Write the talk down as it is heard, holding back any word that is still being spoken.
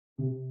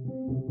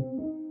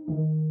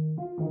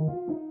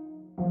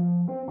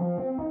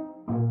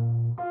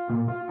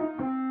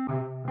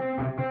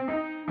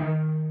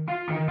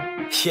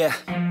Yeah,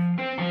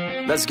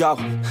 let's go.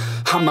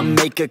 I'ma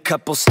make a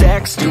couple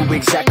stacks, do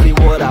exactly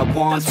what I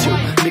want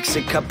to. Mix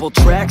a couple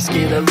tracks,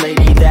 get a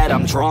lady that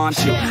I'm drawn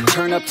to.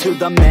 Turn up to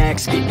the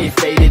max, get me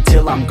faded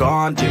till I'm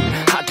gone, dude.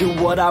 I do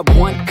what I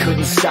want,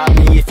 couldn't stop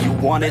me if you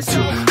wanted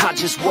to. I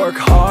just work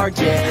hard,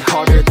 yeah,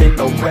 harder than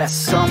the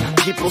rest. Some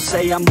people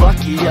say I'm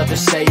lucky,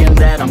 others saying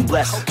that I'm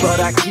blessed. But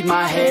I keep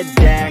my head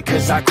down,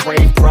 cause I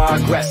crave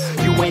progress.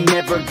 You ain't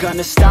never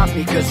gonna stop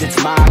me, cause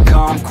it's my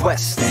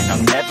conquest. And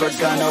I'm never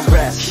gonna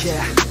rest,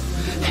 yeah.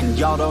 And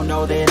y'all don't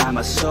know that I'm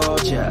a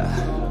soldier.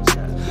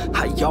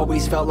 I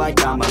always felt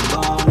like I'm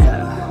alone,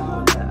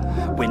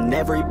 yeah. When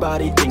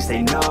everybody thinks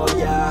they know,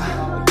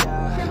 yeah.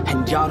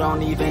 And y'all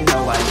don't even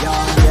know I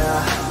own,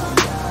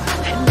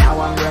 yeah. And now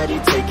I'm ready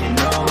taking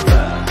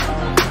over,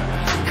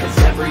 cause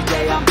every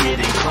day I'm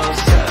getting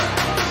closer.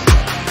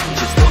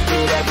 Just look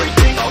at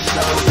everything I'll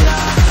show ya.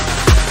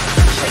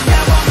 And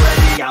now I'm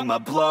ready, I'ma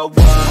blow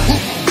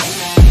up.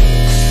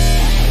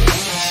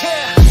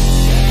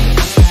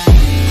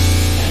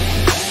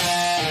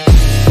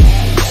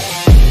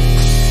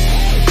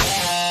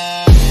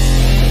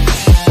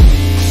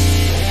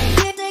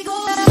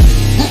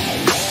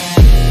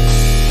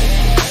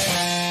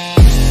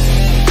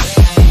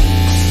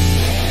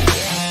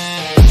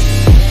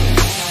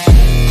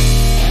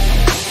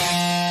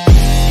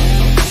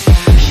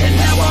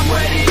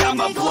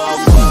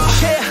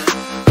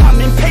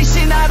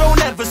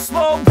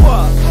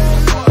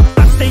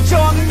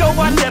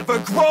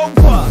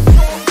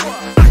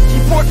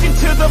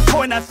 To the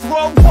point I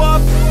throw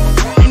up.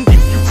 And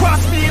if you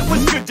cross me, it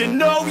was good to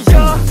know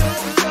ya.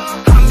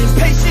 I'm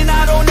impatient,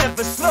 I don't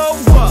ever slow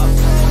up.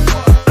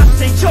 I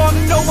stay young,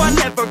 no, I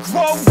never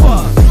grow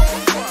up.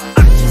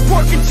 I keep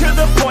working to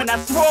the point I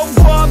throw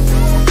up.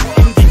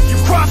 And if you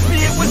cross me,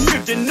 it was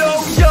good to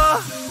know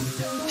ya.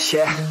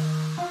 Yeah,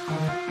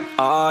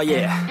 oh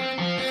yeah,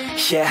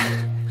 yeah.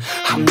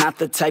 I'm not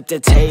the type to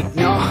take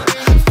no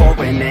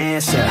for an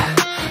answer.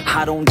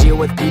 I don't deal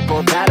with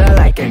people that are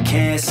like a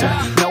cancer.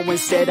 No,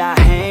 instead I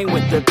hang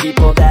with the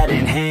people that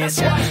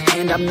enhance ya.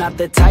 And I'm not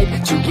the type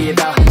to give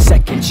out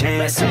second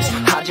chances.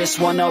 I just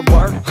wanna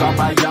work on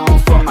my own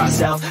for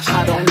myself.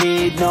 I don't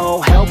need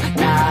no help,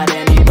 not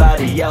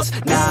anybody else.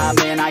 Nah,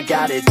 man, I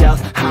got it dealt.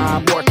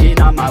 I'm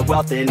working on my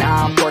wealth and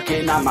I'm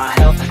working on my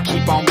health.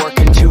 Keep on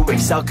working to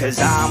excel, cause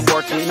I'm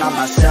working on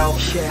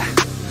myself. Yeah,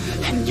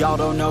 and y'all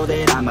don't know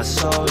that I'm a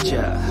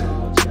soldier.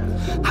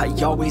 I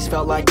always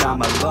felt like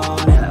I'm alone,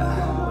 yeah.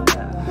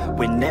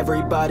 When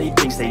everybody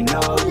thinks they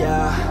know,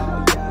 yeah.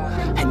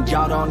 And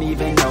y'all don't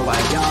even know I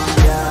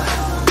own,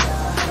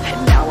 yeah.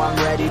 And now I'm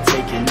ready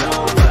taking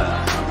over,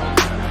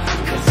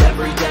 cause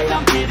every day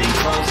I'm getting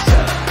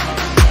closer.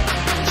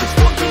 Just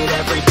look at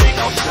everything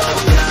I'll show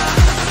ya.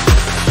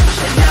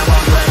 And now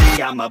I'm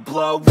ready, I'ma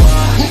blow up.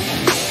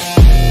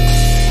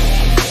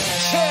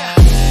 Yeah.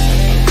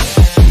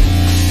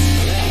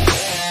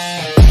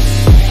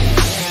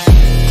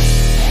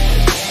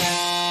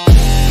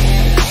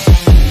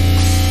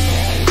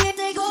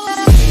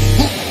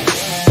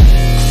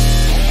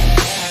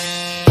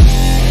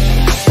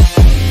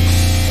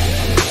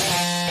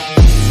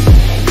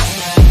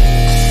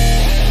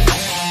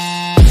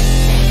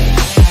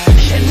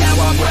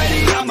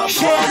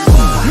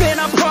 Man,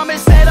 I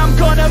promise that I'm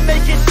gonna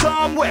make it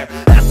somewhere.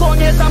 As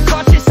long as I'm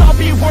conscious, I'll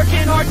be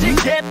working hard to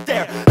get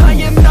there. I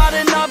am not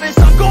a novice,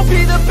 I'm gonna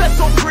be the best,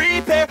 so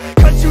prepare.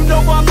 Cause you know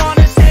I'm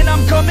honest and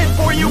I'm coming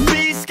for you,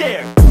 be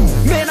scared.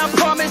 Man, I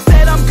promise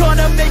that I'm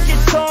gonna make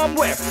it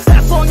somewhere.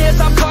 As long as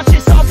I'm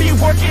conscious, I'll be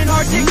working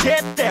hard to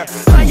get there.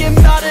 I am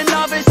not a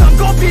novice, I'm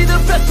gonna be the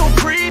best, so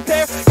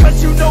prepare.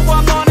 Cause you know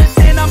I'm honest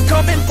and I'm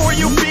coming for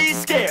you, be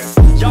scared.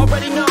 Y'all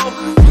already know.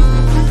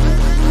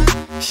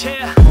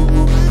 Yeah.